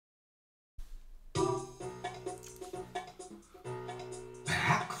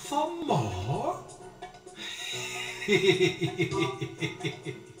for more?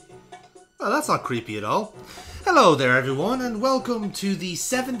 Well, that's not creepy at all. Hello there everyone, and welcome to the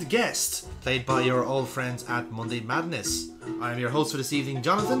 7th guest, played by your old friends at Monday Madness. I am your host for this evening,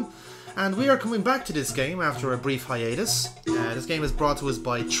 Jonathan, and we are coming back to this game after a brief hiatus. This game is brought to us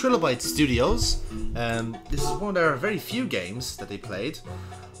by Trilobite Studios. This is one of their very few games that they played,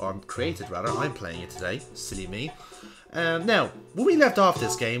 or created rather. I'm playing it today, silly me. Now, when we left off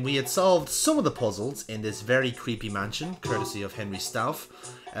this game, we had solved some of the puzzles in this very creepy mansion, courtesy of Henry Stauf.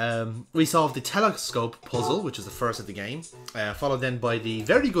 We solved the telescope puzzle, which is the first of the game, followed then by the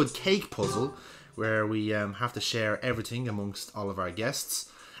very good cake puzzle, where we have to share everything amongst all of our guests.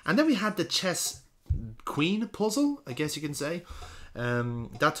 And then we had the chess queen puzzle, I guess you can say.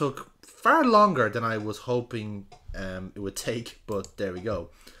 That took far longer than I was hoping it would take, but there we go.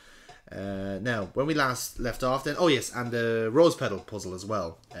 Now, when we last left off then... Oh yes, and the rose petal puzzle as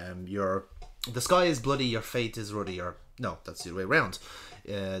well. The sky is bloody, your fate is ruddy. Or no, that's the other way around.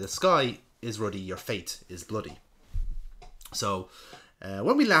 The sky is ruddy, your fate is bloody. So,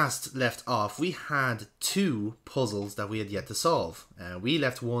 when we last left off, we had 2 puzzles that we had yet to solve. We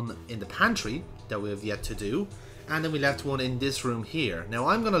left one in the pantry that we have yet to do. And then we left one in this room here. Now,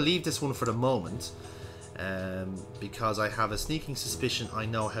 I'm going to leave this one for the moment. Because I have a sneaking suspicion I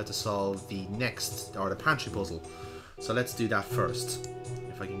know how to solve the next, or the pantry puzzle. So let's do that first.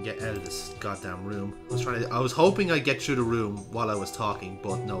 If I can get out of this goddamn room. I was hoping I'd get through the room while I was talking,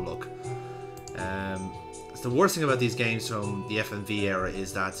 but no luck. It's the worst thing about these games from the FMV era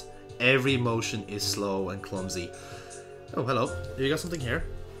is that every motion is slow and clumsy. Oh, hello. You got something here?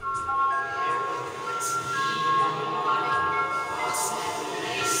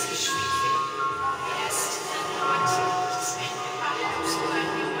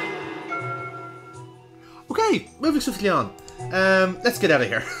 Okay, moving swiftly on. Let's get out of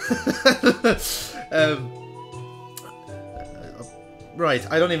here. Right,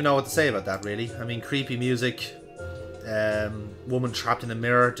 I don't even know what to say about that, really. I mean, creepy music, woman trapped in a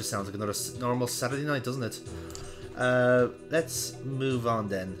mirror, just sounds like another normal Saturday night, doesn't it? Let's move on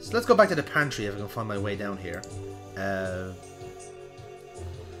then. So let's go back to the pantry if I can find my way down here. Now,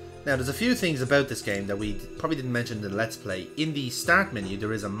 there's a few things about this game that we probably didn't mention in the Let's Play. In the start menu,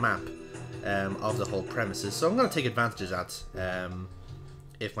 there is a map of the whole premises, so I'm going to take advantage of that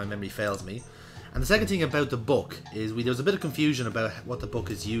if my memory fails me. And the second thing about the book is there was a bit of confusion about what the book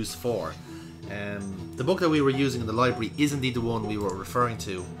is used for. The book that we were using in the library is indeed the one we were referring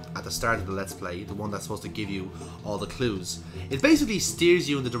to at the start of the Let's Play, the one that's supposed to give you all the clues. It basically steers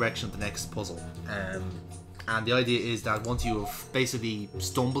you in the direction of the next puzzle, and the idea is that once you have basically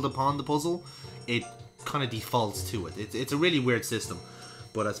stumbled upon the puzzle, it kind of defaults to it. It's a really weird system.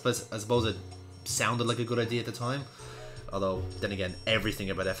 But I suppose it sounded like a good idea at the time. Although, then again, everything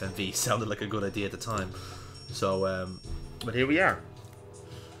about FMV sounded like a good idea at the time. So, but here we are.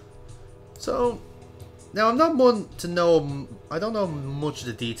 So, now I'm not one to know... I don't know much of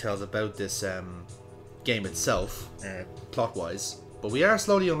the details about this game itself, plot-wise. But we are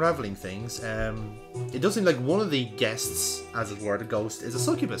slowly unravelling things. It does seem like one of the guests, as it were, the ghost, is a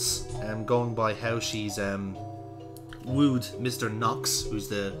succubus. Going by how she's... wooed Mr. Knox, who's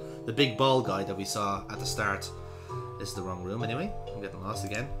the big bald guy that we saw at the start. This is the wrong room anyway. I'm getting lost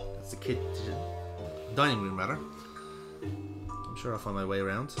again. That's the kitchen. Dining room, rather. I'm sure I'll find my way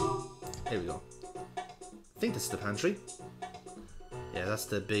around. Here we go. I think this is the pantry. Yeah, that's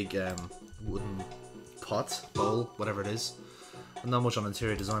the big wooden pot, bowl, whatever it is. Not much on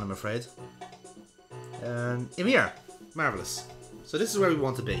interior design, I'm afraid. And here we are. Marvellous. So this is where we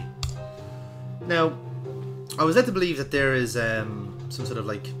want to be. Now, I was led to believe that there is some sort of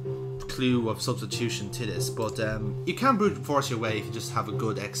like clue of substitution to this, but you can brute force your way if you just have a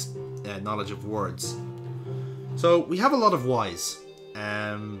good knowledge of words. So we have a lot of Y's,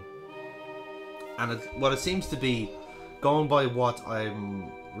 and what it seems to be, going by what I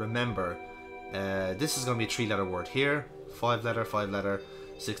remember, this is going to be a 3-letter word here, 5-letter, 5-letter,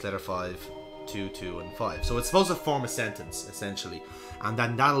 6-letter, 5, 2, 2, and 5. So it's supposed to form a sentence, essentially. And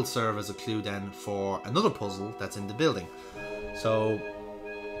then that'll serve as a clue then for another puzzle that's in the building. So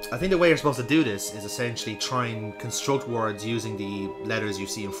I think the way you're supposed to do this is essentially try and construct words using the letters you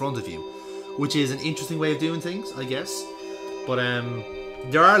see in front of you, which is an interesting way of doing things, I guess. But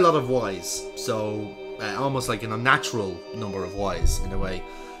there are a lot of Y's, so almost like an unnatural number of Y's in a way.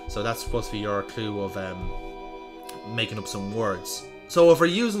 So that's supposed to be your clue of making up some words. So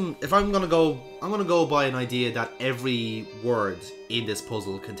if I'm gonna go by an idea that every word in this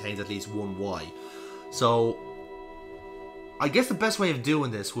puzzle contains at least one Y. So I guess the best way of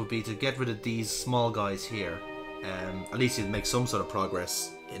doing this would be to get rid of these small guys here. At least you'd make some sort of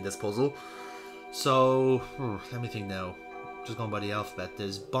progress in this puzzle. So, let me think now. Just going by the alphabet.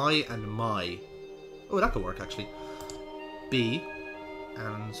 There's by and my. Oh, that could work actually. B,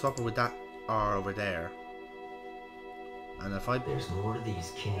 and swap it with that R over there. And if I... There's more to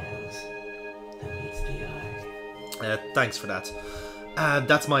these cans than meets the eye. Thanks for that.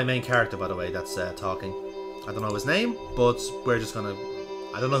 That's my main character, by the way, that's talking. I don't know his name, but we're just gonna...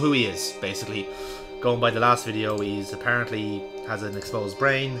 I don't know who he is, basically. Going by the last video, he's apparently has an exposed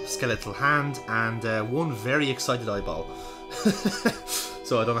brain, skeletal hand, and one very excited eyeball.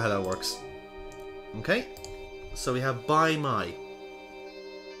 So I don't know how that works. Okay, so we have by my.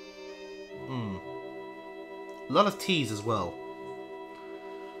 A lot of T's as well.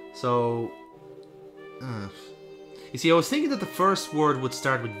 So, you see, I was thinking that the first word would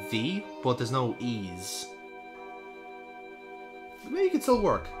start with V, but there's no E's. Maybe it could still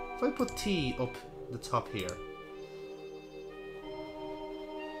work. If I put T up the top here.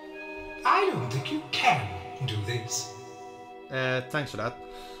 I don't think you can do this. Thanks for that.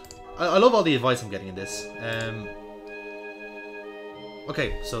 I love all the advice I'm getting in this.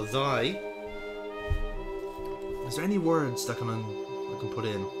 Okay, so thy. Is there any words that I can put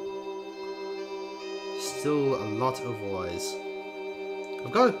in? Still a lot of Y's.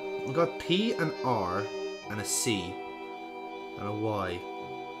 I've got P and R and a C and a Y.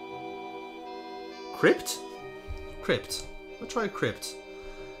 Crypt? Crypt. I'll try crypt.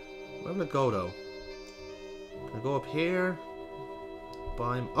 Where will it go though? Can I go up here?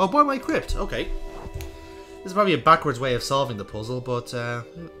 By my crypt. Okay. This is probably a backwards way of solving the puzzle, but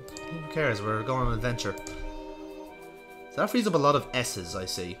who cares? We're going on an adventure. So that frees up a lot of S's, I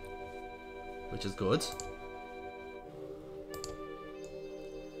see. Which is good.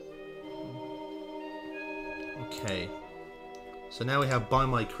 Okay. So now we have by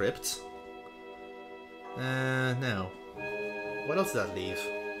my crypt. Now. What else did that leave?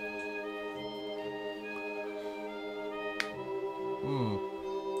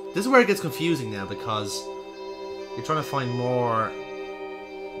 This is where it gets confusing now, because you're trying to find more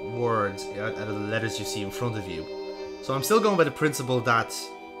words out of the letters you see in front of you. So I'm still going by the principle that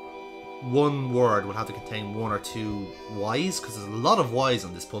one word would have to contain one or two Y's, because there's a lot of Y's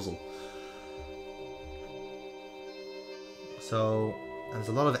on this puzzle. So, and there's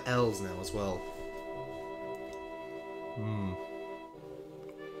a lot of L's now as well. I'm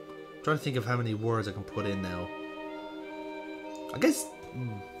trying to think of how many words I can put in now. I guess...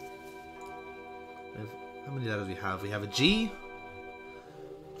 How many letters do we have? We have a G,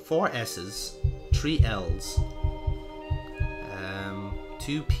 4 S's, 3 L's,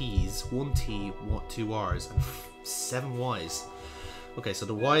 2 P's, 1 T, 2 R's, and 7 Y's. Okay, so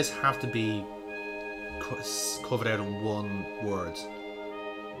the Y's have to be covered out in one word.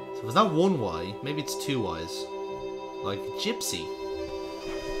 So if it's not one Y, maybe it's 2 Y's. Like gypsy.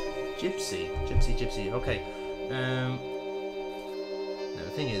 Gypsy. Okay. Now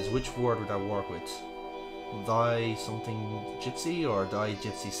the thing is, which word would that work with? Thy something gypsy or thy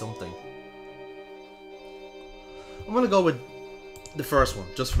gypsy something? I'm gonna go with the first one,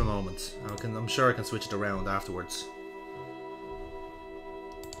 just for the moment. I'm sure I can switch it around afterwards.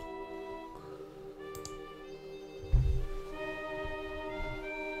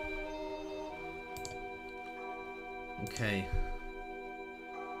 Okay.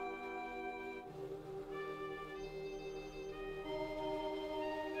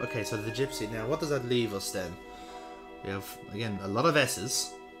 Okay, so the gypsy. Now, what does that leave us then? We have, again, a lot of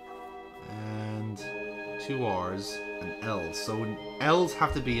S's and 2 R's and L's. So L's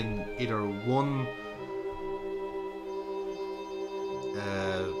have to be in either one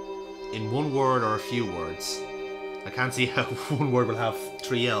in one word or a few words. I can't see how one word will have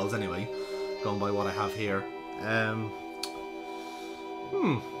 3 L's anyway, going by what I have here.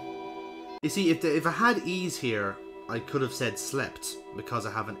 You see, if I had E's here, I could have said slept, because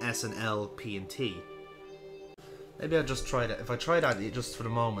I have an S and L, P and T. Maybe I'll just try that. If I try that just for the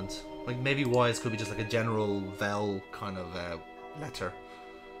moment, like maybe Y's could be just like a general vowel kind of letter.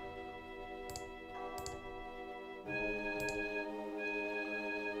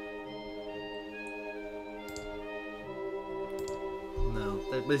 No,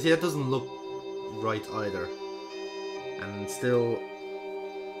 but see, that doesn't look right either. And still...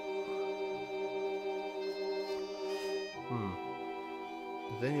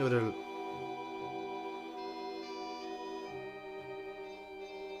 Is there any other...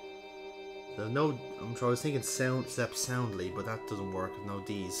 There's no... I was thinking step soundly, but that doesn't work with no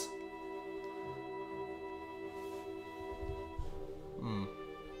D's.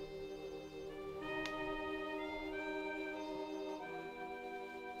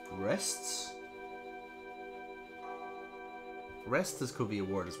 Rests? Restless could be a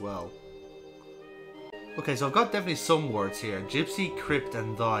word as well. Okay, so I've got definitely some words here. Gypsy, crypt,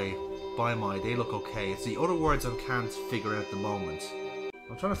 and thy. By my, they look okay. It's the other words I can't figure out at the moment.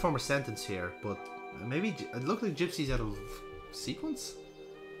 I'm trying to form a sentence here, but maybe it looks like gypsy's out of sequence?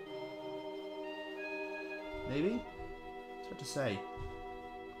 Maybe? It's hard to say.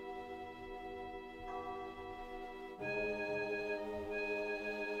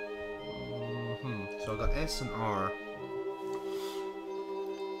 So I've got S and R.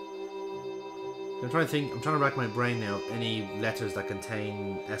 I'm trying to rack my brain now of any letters that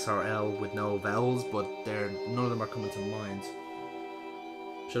contain S or L with no vowels, but none of them are coming to mind.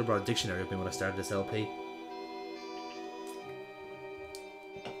 Should have brought a dictionary with me when I started this LP.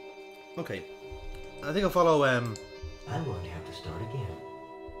 Okay. I think I'll follow, I'm going to have to start again.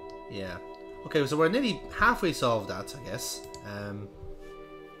 yeah. Okay, so we're nearly halfway solved that, I guess.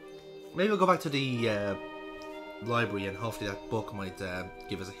 Maybe we'll go back to the library and hopefully that book might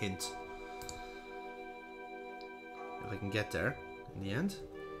give us a hint. If I can get there in the end.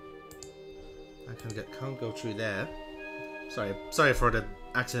 I can't go through there. Sorry for the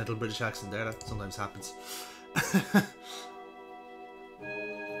accidental British accent there, that sometimes happens.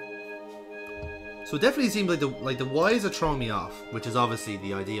 So it definitely seems like the Y's are throwing me off, which is obviously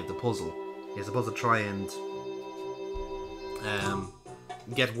the idea of the puzzle. You're supposed to try and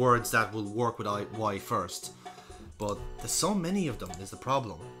get words that will work with Y first. But there's so many of them is the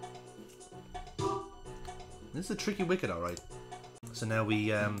problem. This is a tricky wicket, alright. So now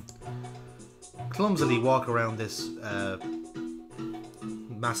we clumsily walk around this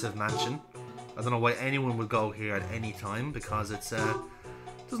massive mansion. I don't know why anyone would go here at any time, because it's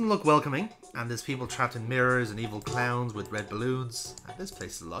doesn't look welcoming, and there's people trapped in mirrors and evil clowns with red balloons. And this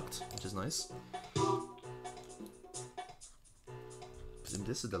place is locked, which is nice. Presume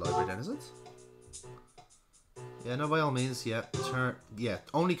this is the library then, is it? Yeah, no, by all means, yeah.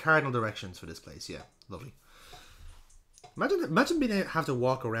 Only cardinal directions for this place, yeah. Lovely. Imagine being able to have to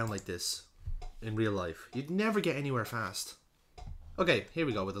walk around like this in real life. You'd never get anywhere fast. Okay, here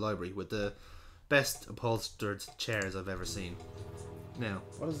we go with the library, with the best upholstered chairs I've ever seen. Now,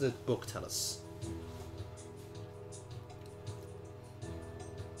 what does the book tell us?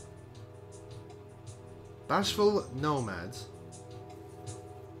 Bashful nomad.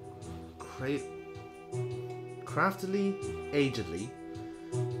 Craftily, agedly,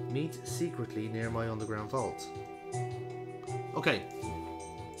 meet secretly near my underground vault. Okay,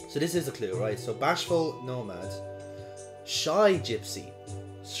 so this is a clue, right? So bashful nomad, shy gypsy,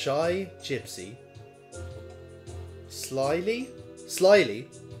 slyly,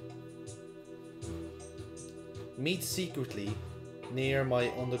 meet secretly near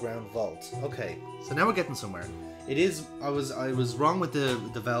my underground vault. Okay, so now we're getting somewhere. It is. I was wrong with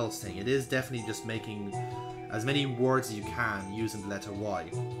the vowels thing. It is definitely just making as many words as you can using the letter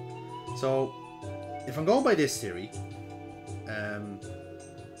Y. So if I'm going by this theory,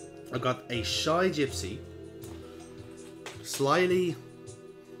 I've got a shy gypsy, slyly,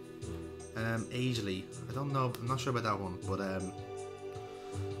 agely. I don't know. I'm not sure about that one, but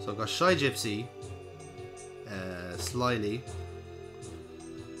so I've got shy gypsy, slyly.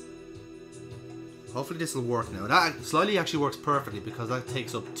 Hopefully this will work now. That slyly actually works perfectly because that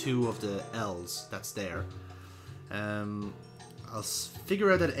takes up 2 of the L's that's there. I'll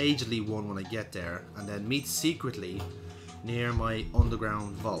figure out that agedly one when I get there, and then meet secretly near my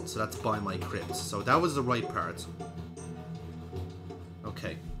underground vault. So that's by my crypt. So that was the right part.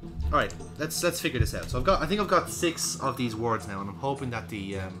 Okay. All right. Let's figure this out. So I think I've got 6 of these words now, and I'm hoping that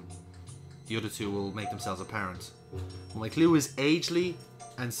the other 2 will make themselves apparent. My clue is agedly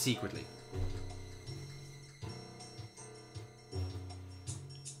and secretly.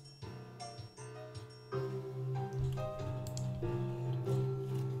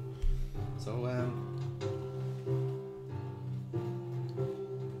 So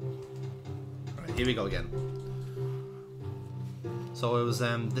alright, here we go again. So it was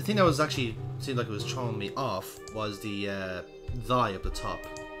the thing that was actually seemed like it was throwing me off was the thy up the top.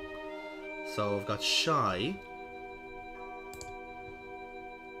 So I've got shy.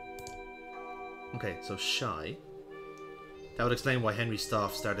 Okay, so shy. That would explain why Henry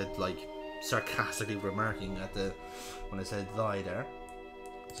Stauf started like sarcastically remarking at when I said thy there.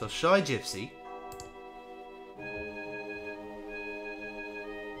 So shy gypsy.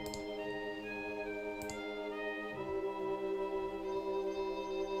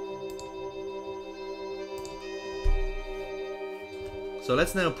 So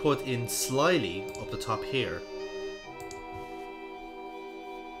let's now put in slyly up the top here.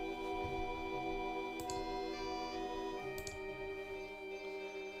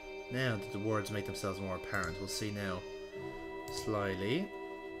 Now that the words make themselves more apparent, we'll see now. Slyly.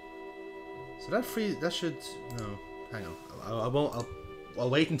 So that should... No, hang on. I won't... I'll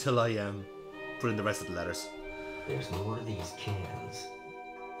wait until I put in the rest of the letters. There's more of these cans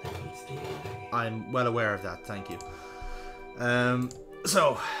than meets the eye. I'm well aware of that, thank you.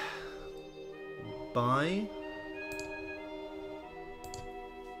 So... Buy...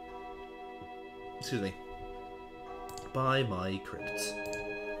 Excuse me. Buy my crypt.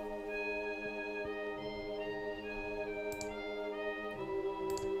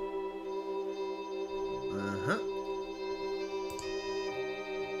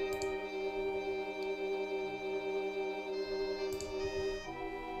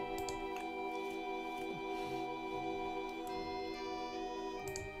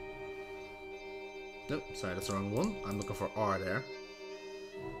 Nope, sorry, that's the wrong one. I'm looking for R there.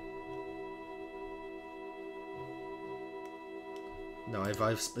 No, I've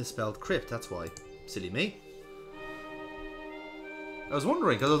misspelled crypt, that's why. Silly me. I was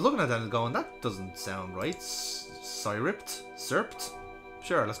wondering, because I was looking at that and going, that doesn't sound right. Syript? Serpt?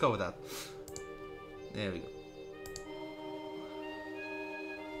 Sure, let's go with that. There we go.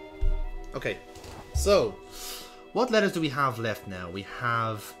 Okay, so, what letters do we have left now? We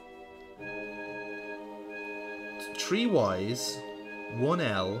have 3 Y's, 1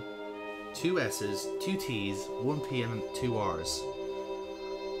 L, 2 S's, 2 T's, 1 P and 2 R's.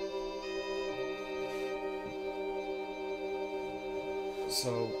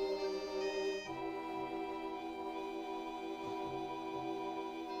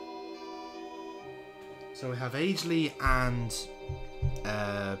 So we have Agely and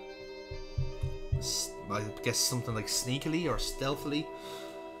I guess something like sneakily or stealthily.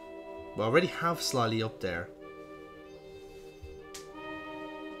 We already have Slyly up there.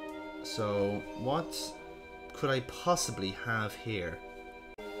 So what could I possibly have here?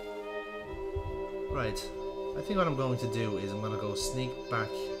 Right. I think what I'm going to do is I'm going to go sneak back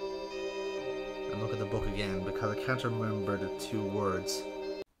and look at the book again because I can't remember the 2 words.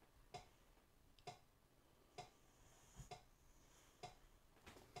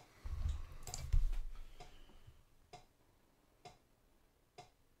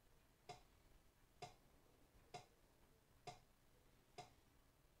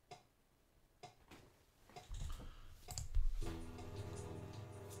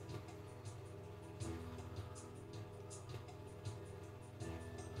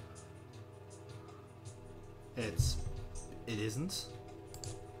 It isn't.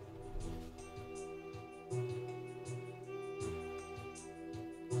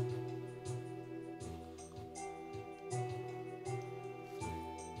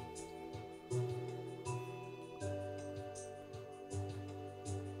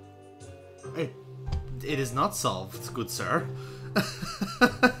 It is not solved, good sir.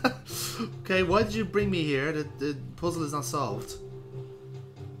 Okay, why did you bring me here? The puzzle is not solved.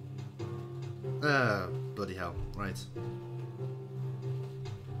 Bloody hell. Right.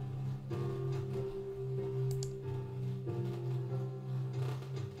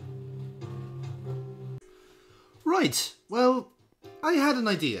 Right. Well, I had an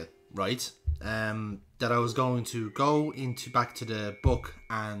idea, right? That I was going to go back to the book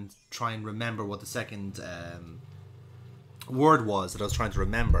and try and remember what the second word was that I was trying to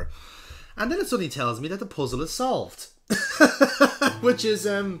remember. And then it suddenly tells me that the puzzle is solved. Which is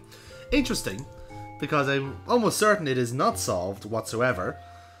interesting, because I'm almost certain it is not solved whatsoever.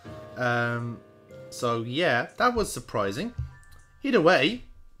 So yeah, that was surprising. Either way,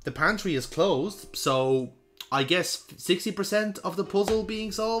 the pantry is closed, so I guess 60% of the puzzle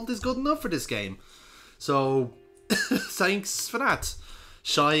being solved is good enough for this game. So, thanks for that.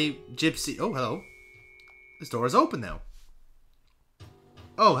 Shy Gypsy... Oh, hello. This door is open now.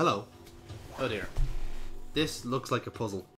 Oh, hello. Oh dear. This looks like a puzzle.